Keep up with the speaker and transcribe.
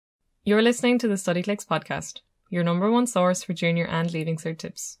You're listening to the Studyclix Podcast, your number one source for junior and leaving cert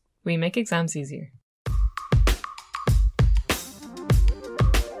tips. We make exams easier.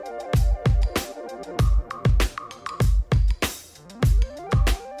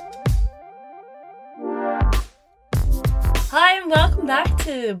 Hi and welcome back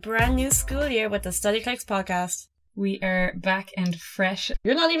to brand new school year with the Studyclix Podcast. We are back and fresh.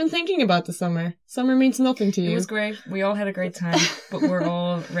 You're not even thinking about the summer. Summer means nothing to you. It was great. We all had a great time, but we're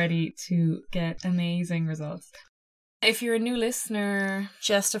all ready to get amazing results. If you're a new listener...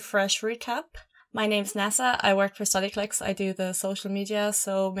 Just a fresh recap. My name's Nessa. I work for Studyclix. I do the social media,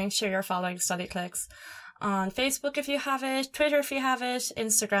 so make sure you're following Studyclix on Facebook if you have it, Twitter if you have it,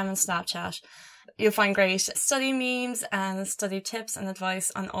 Instagram and Snapchat. You'll find great study memes and study tips and advice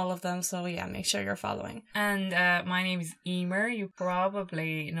on all of them. So yeah, make sure you're following. And my name is Emer. You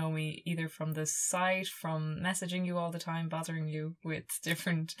probably know me either from the site, from messaging you all the time, bothering you with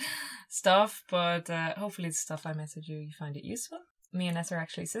different stuff. But hopefully the stuff I message you, you find it useful. Me and Ness are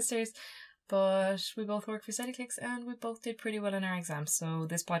actually sisters. But we both work for Studyclix and we both did pretty well in our exams. So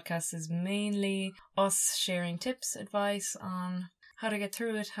this podcast is mainly us sharing tips, advice on how to get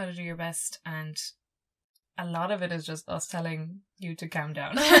through it, how to do your best, and a lot of it is just us telling you to calm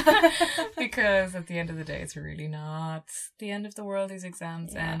down. Because at the end of the day, it's really not the end of the world, these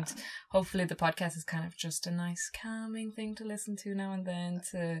exams. Yeah. And hopefully the podcast is kind of just a nice calming thing to listen to now and then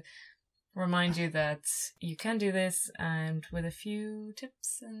to remind you that you can do this, and with a few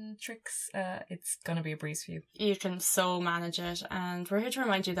tips and tricks, it's going to be a breeze for you. You can so manage it, and we're here to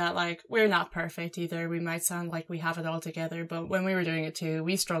remind you that, like, we're not perfect either. We might sound like we have it all together, but when we were doing it too,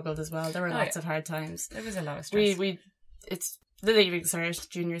 we struggled as well. There were lots of hard times. There was a lot of stress. It's the leaving cert,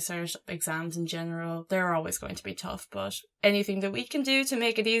 junior cert, exams in general, they're always going to be tough, but anything that we can do to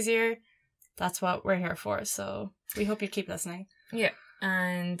make it easier, that's what we're here for. So we hope you keep listening. Yeah.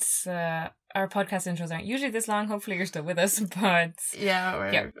 And our podcast intros aren't usually this long. Hopefully you're still with us, but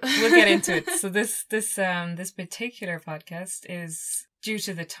we'll get into it. So this particular podcast is, due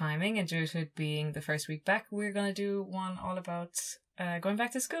to the timing and due to it being the first week back, we're going to do one all about going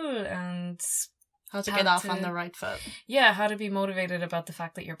back to school and how to get off on the right foot. Yeah, how to be motivated about the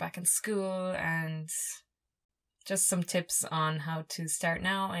fact that you're back in school, and just some tips on how to start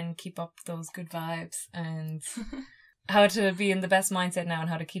now and keep up those good vibes, and how to be in the best mindset now and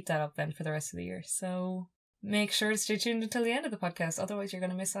how to keep that up then for the rest of the year. So make sure to stay tuned until the end of the podcast. Otherwise, you're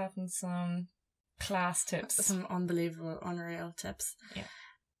going to miss out on some class tips. Some unbelievable, unreal tips. Yeah.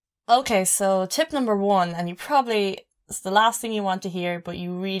 Okay, so tip number 1, and it's the last thing you want to hear, but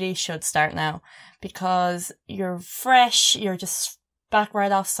you really should start now because you're fresh, you're just back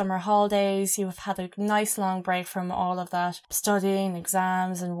right off summer holidays, you've had a nice long break from all of that studying,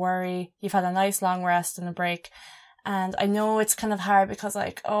 exams and worry. You've had a nice long rest and a break. And I know it's kind of hard because,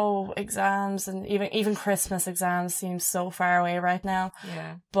 like, exams and even Christmas exams seem so far away right now.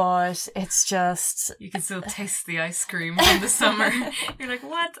 Yeah. But it's just... You can still taste the ice cream from the summer. You're like,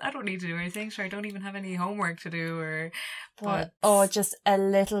 what? I don't need to do anything. Sure, I don't even have any homework to do. But just a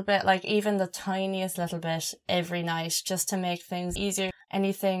little bit, like even the tiniest little bit every night, just to make things easier.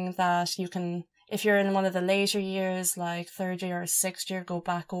 Anything that you can... If you're in one of the later years, like 3rd year or 6th year, go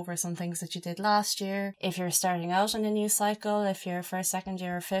back over some things that you did last year. If you're starting out in a new cycle, if you're 1st, 2nd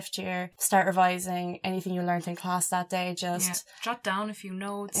year or 5th year, start revising anything you learned in class that day. Just jot down a few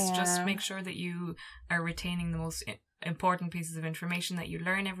notes. Yeah. Just make sure that you are retaining the most important pieces of information that you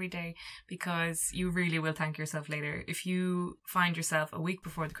learn every day, because you really will thank yourself later. If you find yourself a week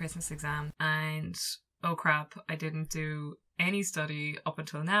before the Christmas exam and, oh crap, I didn't do any study up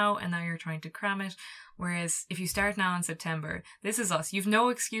until now, and now you're trying to cram it. Whereas if you start now in September, this is us. You've no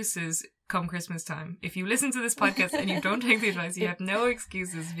excuses come Christmas time. If you listen to this podcast and you don't take the advice, you have no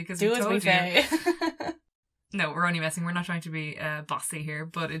excuses, because we told you. No, we're only messing. We're not trying to be bossy here,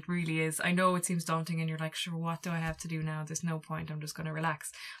 but it really is. I know it seems daunting and you're like, sure, what do I have to do now? There's no point. I'm just going to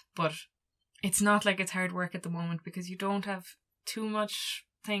relax. But it's not like it's hard work at the moment, because you don't have too much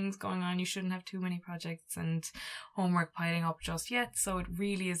things going on. You shouldn't have too many projects and homework piling up just yet. So it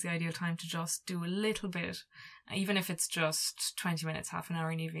really is the ideal time to just do a little bit, even if it's just 20 minutes, half an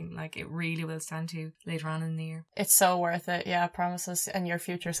hour an evening. Like, it really will stand to you later on in the year. It's so worth it. Yeah, I promise us, and your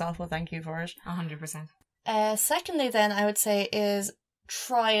future self will thank you for it. 100%. Secondly then, I would say is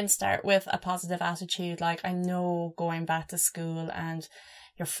try and start with a positive attitude. Like, I know going back to school and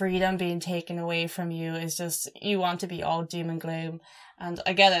your freedom being taken away from you is just, you want to be all doom and gloom. And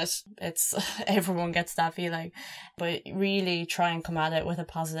I get it. It's, everyone gets that feeling, but really try and come at it with a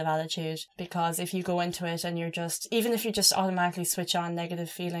positive attitude, because if you go into it and you're just, even if you just automatically switch on negative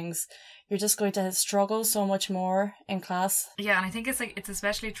feelings, you're just going to struggle so much more in class. Yeah, and I think it's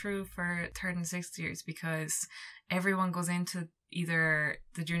especially true for third and sixth years, because everyone goes into either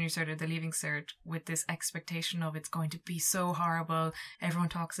the junior cert or the leaving cert with this expectation of it's going to be so horrible. Everyone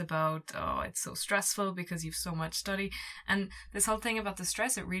talks about, oh, it's so stressful because you've so much study. And this whole thing about the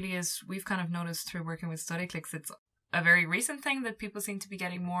stress, it really is, we've kind of noticed through working with Studyclix, it's a very recent thing that people seem to be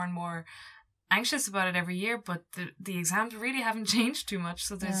getting more and more anxious about it every year, but the exams really haven't changed too much,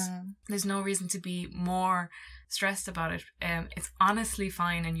 so there's no reason to be more stressed about it. It's honestly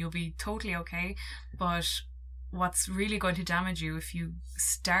fine and you'll be totally okay, but what's really going to damage you if you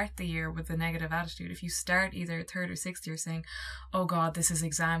start the year with a negative attitude, if you start either third or sixth year saying, oh god, this is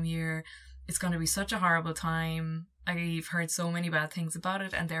exam year, it's going to be such a horrible time, I've heard so many bad things about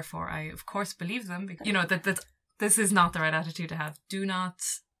it, and therefore I of course believe them, because you know that this is not the right attitude to have. Do not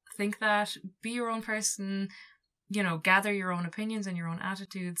think that. Be your own person, you know, gather your own opinions and your own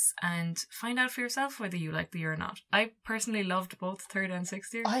attitudes and find out for yourself whether you like the year or not. I personally loved both third and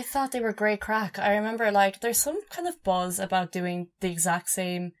sixth year. I thought they were great crack. I remember there's some kind of buzz about doing the exact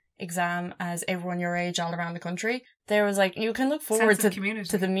same exam as everyone your age all around the country. There was you can look forward to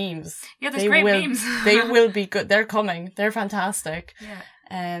the memes. Yeah, there's great memes. They will be good. They're coming. They're fantastic. Yeah.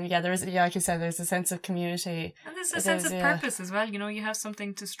 There's, like you said, there's a sense of community. And there's a sense of purpose as well. You know, you have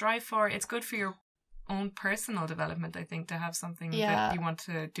something to strive for. It's good for your own personal development, I think, to have something that you want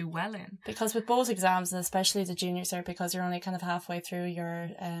to do well in. Because with both exams, and especially the junior cert, because you're only kind of halfway through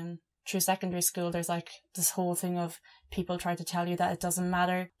your through secondary school, there's this whole thing of people try to tell you that it doesn't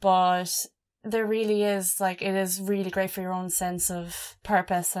matter, but there really is, it is really great for your own sense of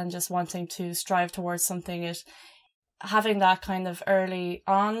purpose and just wanting to strive towards something. Having that kind of early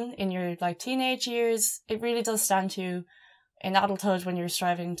on in your teenage years, it really does stand to you in adulthood when you're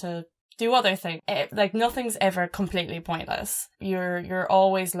striving to do other things. Nothing's ever completely pointless. You're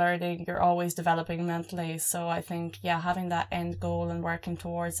always learning, you're always developing mentally. So I think, having that end goal and working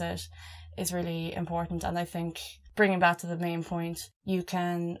towards it is really important. And I think, bringing back to the main point, you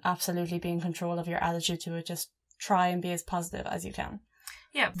can absolutely be in control of your attitude to it. Just try and be as positive as you can.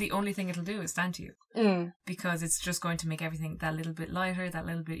 Yeah, the only thing it'll do is stand to you. Because it's just going to make everything that little bit lighter, that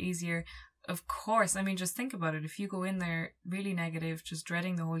little bit easier. Of course, I mean, just think about it. If you go in there really negative, just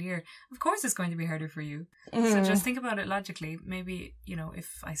dreading the whole year, of course it's going to be harder for you. So just think about it logically. Maybe,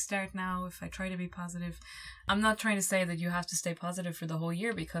 if I start now, if I try to be positive, I'm not trying to say that you have to stay positive for the whole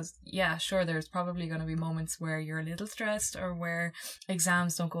year, because, sure, there's probably going to be moments where you're a little stressed or where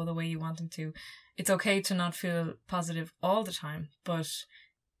exams don't go the way you want them to. It's okay to not feel positive all the time, but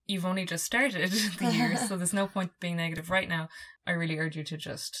you've only just started the year, so there's no point being negative right now. I really urge you to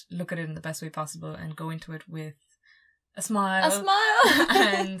just look at it in the best way possible and go into it with a smile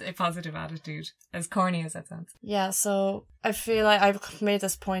and a positive attitude, as corny as that sounds. Yeah, so I feel like I've made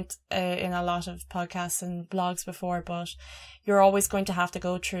this point in a lot of podcasts and blogs before, but you're always going to have to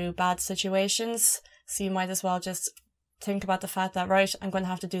go through bad situations, so you might as well just think about the fact that, right, I'm going to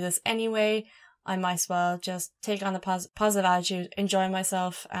have to do this anyway. I might as well just take on a positive attitude, enjoy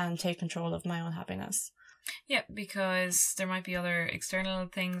myself, and take control of my own happiness. Yeah, because there might be other external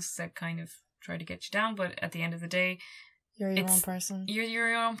things that kind of try to get you down, but at the end of the day, you're your own person. You're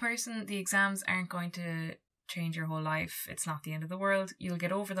your own person. The exams aren't going to change your whole life. It's not the end of the world. You'll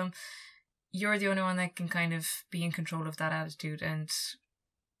get over them. You're the only one that can kind of be in control of that attitude, and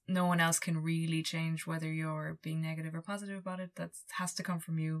no one else can really change whether you're being negative or positive about it. That has to come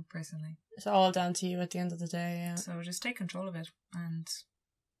from you personally. It's all down to you at the end of the day, yeah. So just take control of it and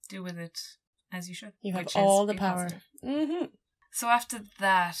do with it as you should. You have all the power. Mm-hmm. So after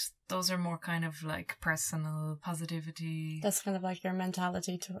that, those are more kind of personal positivity. That's kind of your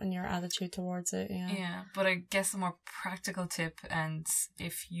mentality and your attitude towards it, yeah. Yeah, but I guess a more practical tip, and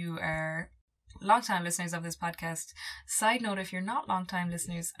if you are long-time listeners of this podcast, side note, if you're not long-time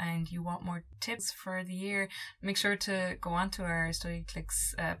listeners and you want more tips for the year, make sure to go onto our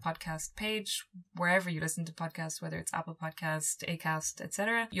Studyclix podcast page, wherever you listen to podcasts, whether it's Apple Podcast, Acast,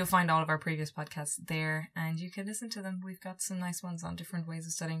 etc. You'll find all of our previous podcasts there and you can listen to them. We've got some nice ones on different ways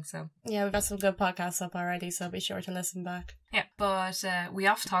of studying, so yeah, we've got some good podcasts up already, so be sure to listen back. Yeah, but we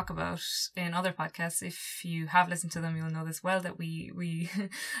often talk about in other podcasts, if you have listened to them, you'll know this well, that we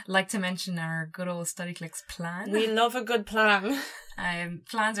like to mention our good old Studyclix plan. We love a good plan.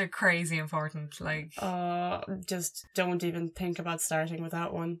 Plans are crazy important. Just don't even think about starting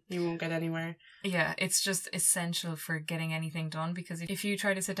without one. You won't get anywhere. Yeah, it's just essential for getting anything done, because if you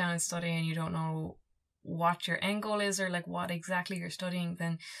try to sit down and study and you don't know what your end goal is or like what exactly you're studying,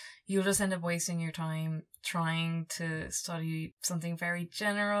 then you'll just end up wasting your time trying to study something very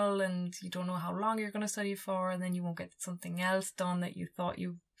general, and you don't know how long you're going to study for, and then you won't get something else done that you thought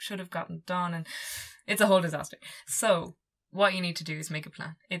you should have gotten done, and it's a whole disaster. So what you need to do is make a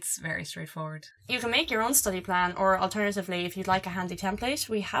plan. It's very straightforward. You can make your own study plan, or alternatively, if you'd like a handy template,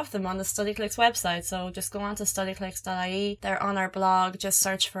 we have them on the Studyclix website. So just go on to studyclix.ie. They're on our blog. Just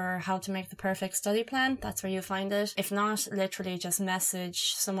search for how to make the perfect study plan. That's where you'll find it. If not, literally just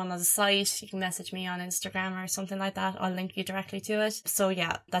message someone on the site. You can message me on Instagram or something like that. I'll link you directly to it. So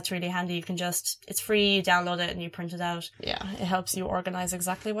yeah, that's really handy. You can it's free, you download it and you print it out. Yeah, it helps you organize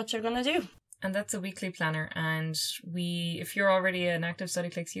exactly what you're going to do. And that's a weekly planner, and if you're already an active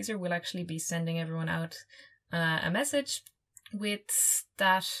Studyclix user, we'll actually be sending everyone out a message with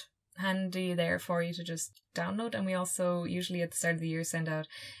that handy there for you to just download. And we also usually at the start of the year send out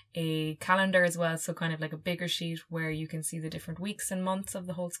a calendar as well, so kind of like a bigger sheet where you can see the different weeks and months of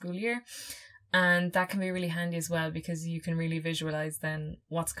the whole school year. And that can be really handy as well, because you can really visualize then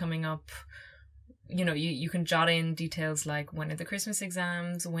what's coming up. You know, you can jot in details like, when are the Christmas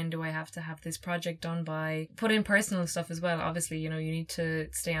exams? When do I have to have this project done by? Put in personal stuff as well. Obviously, you know, you need to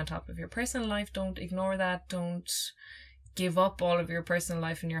stay on top of your personal life. Don't ignore that. Don't give up all of your personal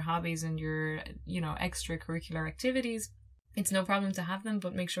life and your hobbies and your, you know, extracurricular activities. It's no problem to have them,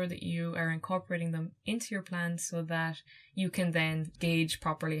 but make sure that you are incorporating them into your plan so that you can then gauge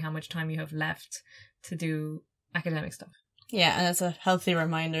properly how much time you have left to do academic stuff. Yeah, and it's a healthy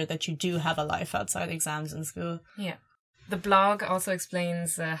reminder that you do have a life outside exams in school. Yeah. The blog also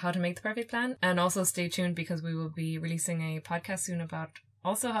explains how to make the perfect plan, and also stay tuned because we will be releasing a podcast soon about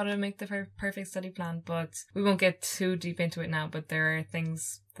also how to make the perfect study plan, but we won't get too deep into it now. But there are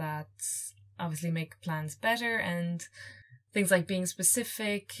things that obviously make plans better, and things like being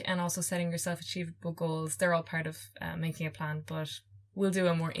specific and also setting yourself achievable goals. They're all part of making a plan, but we'll do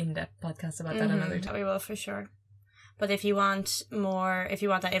a more in-depth podcast about that another time. We will, for sure. But if you want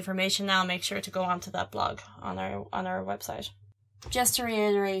that information now, make sure to go onto that blog on our website. Just to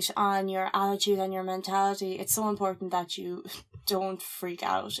reiterate on your attitude and your mentality, it's so important that you don't freak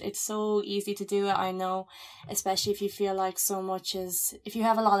out. It's so easy to do it, I know, especially if you feel like if you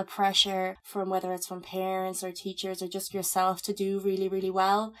have a lot of pressure from whether it's from parents or teachers or just yourself to do really, really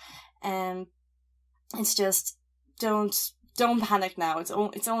well. It's just, don't panic now. It's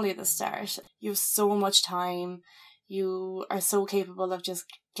only the start. You have so much time. You are so capable of just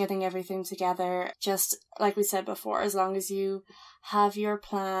getting everything together. Just like we said before, as long as you have your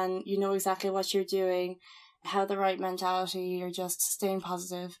plan, you know exactly what you're doing, have the right mentality, you're just staying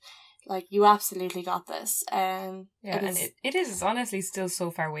positive. Like, you absolutely got this. It is honestly still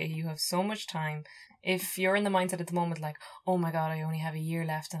so far away. You have so much time. If you're in the mindset at the moment like, oh my god, I only have a year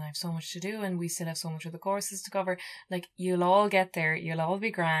left and I have so much to do and we still have so much of the courses to cover, like, you'll all get there, you'll all be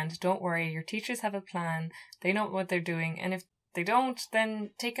grand, don't worry, your teachers have a plan, they know what they're doing, and if they don't,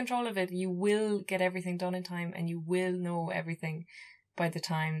 then take control of it. You will get everything done in time and you will know everything by the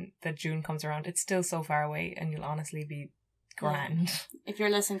time that June comes around. It's still so far away and you'll honestly be grand. Yeah. If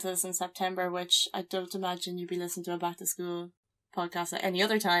you're listening to this in September, which I don't imagine you'd be listening to a back to school podcast at any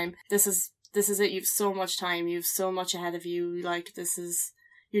other time, this is it. You've so much time. You've so much ahead of you. Like,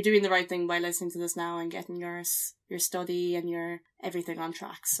 you're doing the right thing by listening to this now and getting your study and your everything on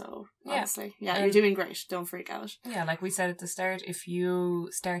track. So honestly, you're doing great. Don't freak out. Yeah, like we said at the start, if you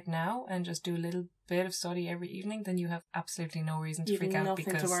start now and just do a little bit of study every evening, then you have absolutely no reason to freak out,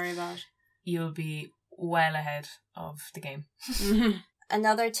 because nothing to worry about. You'll be well ahead of the game.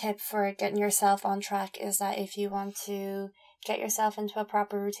 Another tip for getting yourself on track is that if you want to get yourself into a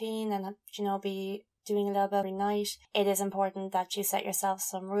proper routine and, you know, be doing a little bit every night, it is important that you set yourself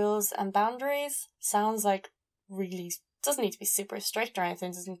some rules and boundaries. Sounds like really, doesn't need to be super strict or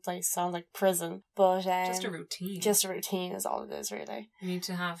anything, doesn't sound like prison, but just a routine. Just a routine is all it is, really. You need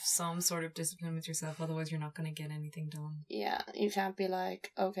to have some sort of discipline with yourself, otherwise you're not going to get anything done. Yeah, you can't be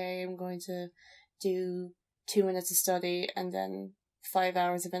like, okay, I'm going to do 2 minutes of study and then 5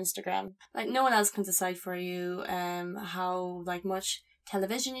 hours of Instagram. Like, no one else can decide for you how much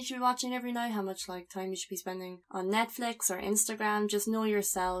television you should be watching every night, how much time you should be spending on Netflix or Instagram. Just know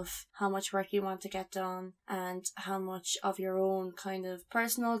yourself how much work you want to get done and how much of your own kind of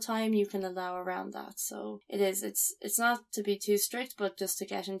personal time you can allow around that. So it's not to be too strict, but just to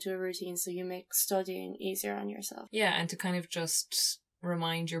get into a routine so you make studying easier on yourself. Yeah, and to kind of just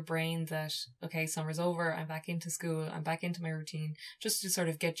remind your brain that, okay, summer's over, I'm back into school, I'm back into my routine, just to sort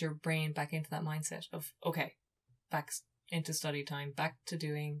of get your brain back into that mindset of, okay, back into study time, back to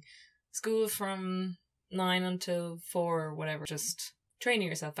doing school from 9 until 4 or whatever, just training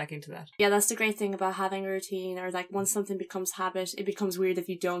yourself back into that. Yeah, that's the great thing about having a routine, or like once something becomes habit, it becomes weird if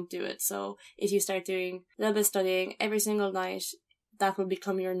you don't do it. So if you start doing a little bit of studying every single night, that will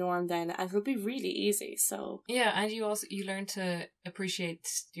become your norm then, and it'll be really easy. So yeah, and you learn to appreciate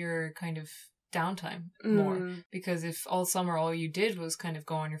your kind of downtime more, because if all summer all you did was kind of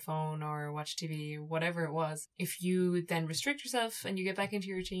go on your phone or watch TV or whatever it was, if you then restrict yourself and you get back into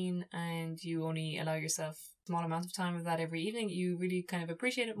your routine and you only allow yourself small amount of time of that every evening, you really kind of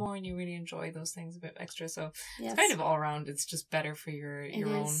appreciate it more and you really enjoy those things a bit extra. So it's kind of all around, it's just better for your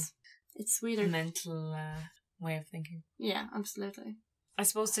own, it's sweeter mental way of thinking. Yeah, absolutely. I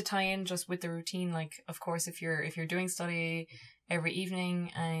suppose to tie in just with the routine, like of course if you're doing study every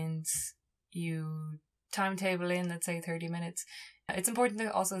evening and you timetable in, let's say 30 minutes, it's important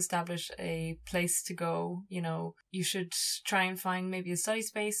to also establish a place to go. You know, you should try and find maybe a study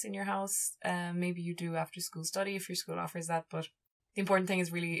space in your house. Maybe you do after school study if your school offers that, but the important thing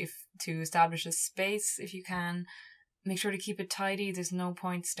is really to establish a space if you can. Make sure to keep it tidy. There's no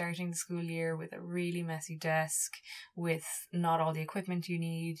point starting the school year with a really messy desk with not all the equipment you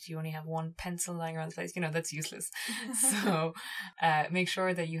need. You only have one pencil lying around the place. You know, that's useless. So make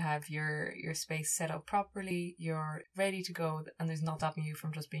sure that you have your space set up properly. You're ready to go and there's not stopping you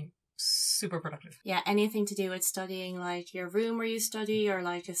from just being super productive. Yeah, anything to do with studying, like your room where you study, or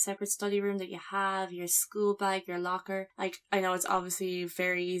like a separate study room that you have, your school bag, your locker. Like, I know it's obviously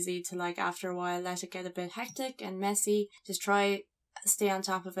very easy to, like, after a while let it get a bit hectic and messy. Just try stay on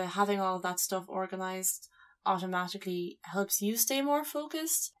top of it. Having all that stuff organized automatically helps you stay more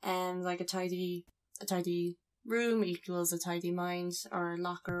focused, and like a tidy room equals a tidy mind, or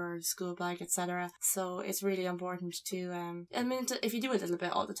locker, or school bag, etc. So it's really important to I mean, if you do a little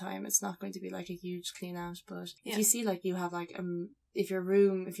bit all the time, it's not going to be like a huge clean out, but if you see like you have like if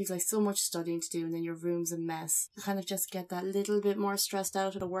you've like so much studying to do and then your room's a mess, you kind of just get that little bit more stressed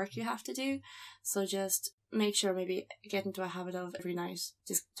out of the work you have to do. So just make sure maybe get into a habit of every night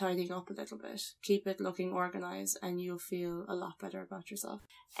just tidying up a little bit. Keep it looking organised and you'll feel a lot better about yourself.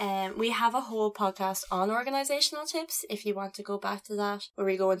 We have a whole podcast on organisational tips if you want to go back to that, where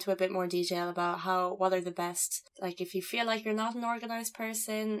we go into a bit more detail about what are the best. Like if you feel like you're not an organised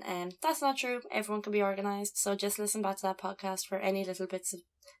person, that's not true. Everyone can be organised. So just listen back to that podcast for any little bits of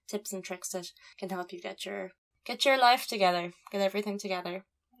tips and tricks that can help you get your life together, get everything together.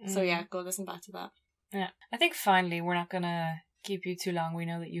 So yeah, go listen back to that. Yeah, I think finally we're not gonna keep you too long. We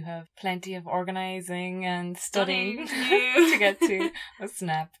know that you have plenty of organising and studying to get to. A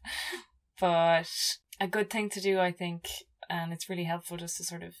snap. But a good thing to do, I think, and it's really helpful just to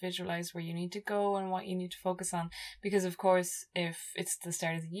sort of visualise where you need to go and what you need to focus on. Because of course, if it's the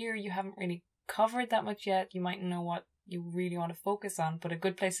start of the year, you haven't really covered that much yet. You might know what you really want to focus on. But a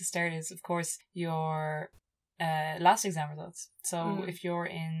good place to start is, of course, your last exam results. So if you're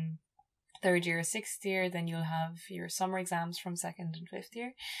in third year or sixth year, then you'll have your summer exams from second and fifth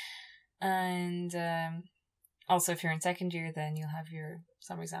year. And also if you're in second year, then you'll have your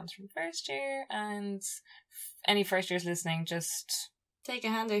summer exams from first year. And any first years listening, just take a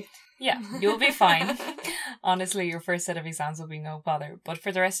handy. Yeah, you'll be fine. Honestly, your first set of exams will be no bother. But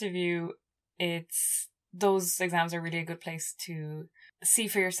for the rest of you, those exams are really a good place to see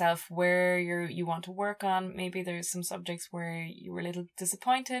for yourself where you want to work on. Maybe there's some subjects where you were a little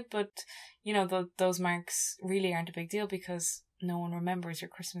disappointed, but you know, those marks really aren't a big deal because no one remembers your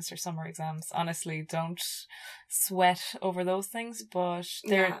Christmas or summer exams. Honestly, don't sweat over those things, but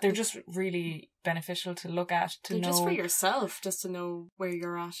they're just really beneficial to look at, to know. Just for yourself, just to know where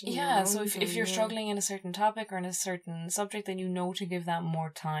you're at. Yeah, so if you're struggling in a certain topic or in a certain subject, then you know to give that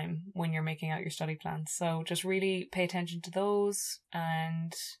more time when you're making out your study plans. So just really pay attention to those.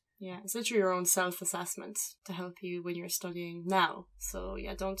 And yeah, it's literally your own self-assessment to help you when you're studying now. So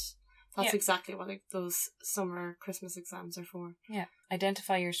yeah, that's exactly what those summer Christmas exams are for. Yeah.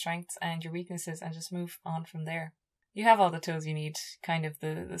 Identify your strengths and your weaknesses and just move on from there. You have all the tools you need, kind of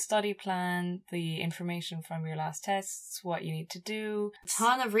the study plan, the information from your last tests, what you need to do. A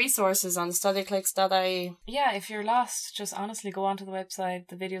ton of resources on studyclix.ie. Yeah, if you're lost, just honestly go onto the website,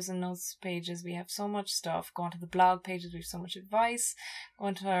 the videos and notes pages. We have so much stuff. Go onto the blog pages. We have so much advice. Go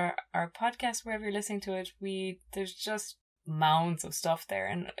onto our podcast, wherever you're listening to it. There's just mounds of stuff there,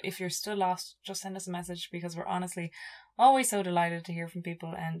 and if you're still lost, just send us a message, because we're honestly always so delighted to hear from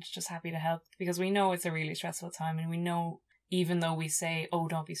people and just happy to help, because we know it's a really stressful time, and we know, even though we say, oh,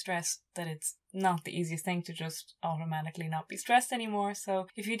 don't be stressed, that it's not the easiest thing to just automatically not be stressed anymore. So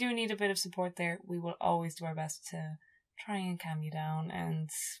if you do need a bit of support there, we will always do our best to try and calm you down and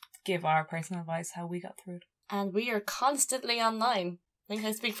give our personal advice how we got through it. And we are constantly online. think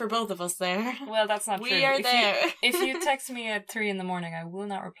I speak for both of us there. Well, that's not true. We are there. If you text me at 3 a.m, I will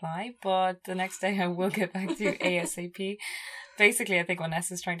not reply, but the next day I will get back to you ASAP. Basically, I think what Ness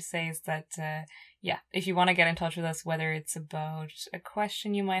is trying to say is that, if you want to get in touch with us, whether it's about a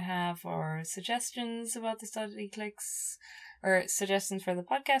question you might have or suggestions about the Studyclix, or suggestions for the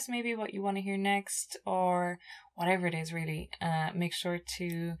podcast, maybe what you want to hear next, or whatever it is really, make sure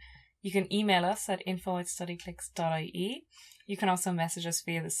you can email us at info@studyclix.ie. You can also message us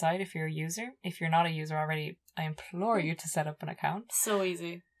via the site if you're a user. If you're not a user already, I implore you to set up an account. So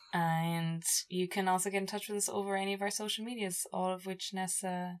easy. And you can also get in touch with us over any of our social medias, all of which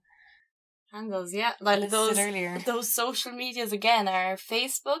Nessa handles, yeah. Like earlier. Those social medias again are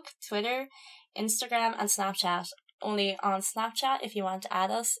Facebook, Twitter, Instagram, and Snapchat. Only on Snapchat, if you want to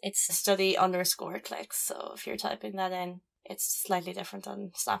add us, it's study_clicks. So if you're typing that in, it's slightly different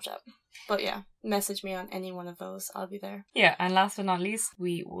on Snapchat. But yeah, message me on any one of those. I'll be there. Yeah, and last but not least,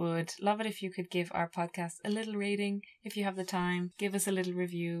 we would love it if you could give our podcast a little rating. If you have the time, give us a little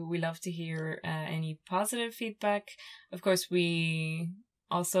review. We love to hear any positive feedback. Of course, we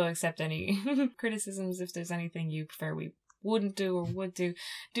also accept any criticisms. If there's anything you prefer we wouldn't do or would do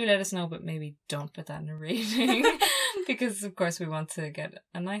let us know, but maybe don't put that in a rating. Because of course we want to get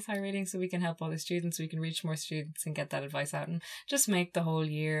a nice high rating so we can help all the students, we can reach more students and get that advice out and just make the whole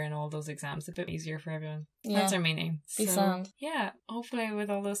year and all those exams a bit easier for everyone. Yeah. That's our main aim. Be sound. Yeah, hopefully with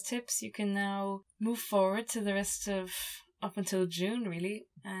all those tips you can now move forward to the rest of up until June really,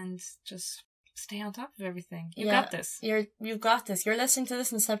 and just stay on top of everything. You've got this. You've got this. You're listening to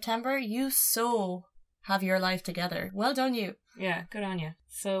this in September. You so have your life together. Well done, you. Yeah, good on you.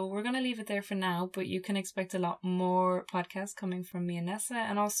 So we're going to leave it there for now, but you can expect a lot more podcasts coming from me and Nessa,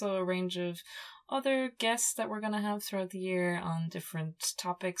 and also a range of other guests that we're going to have throughout the year on different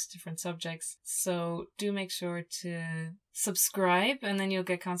topics, different subjects. So do make sure to subscribe, and then you'll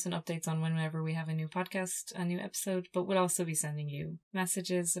get constant updates on whenever we have a new podcast, a new episode. But we'll also be sending you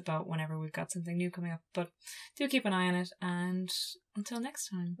messages about whenever we've got something new coming up. But do keep an eye on it, and until next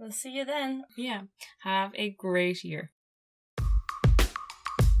time. We'll see you then. Yeah. Have a great year.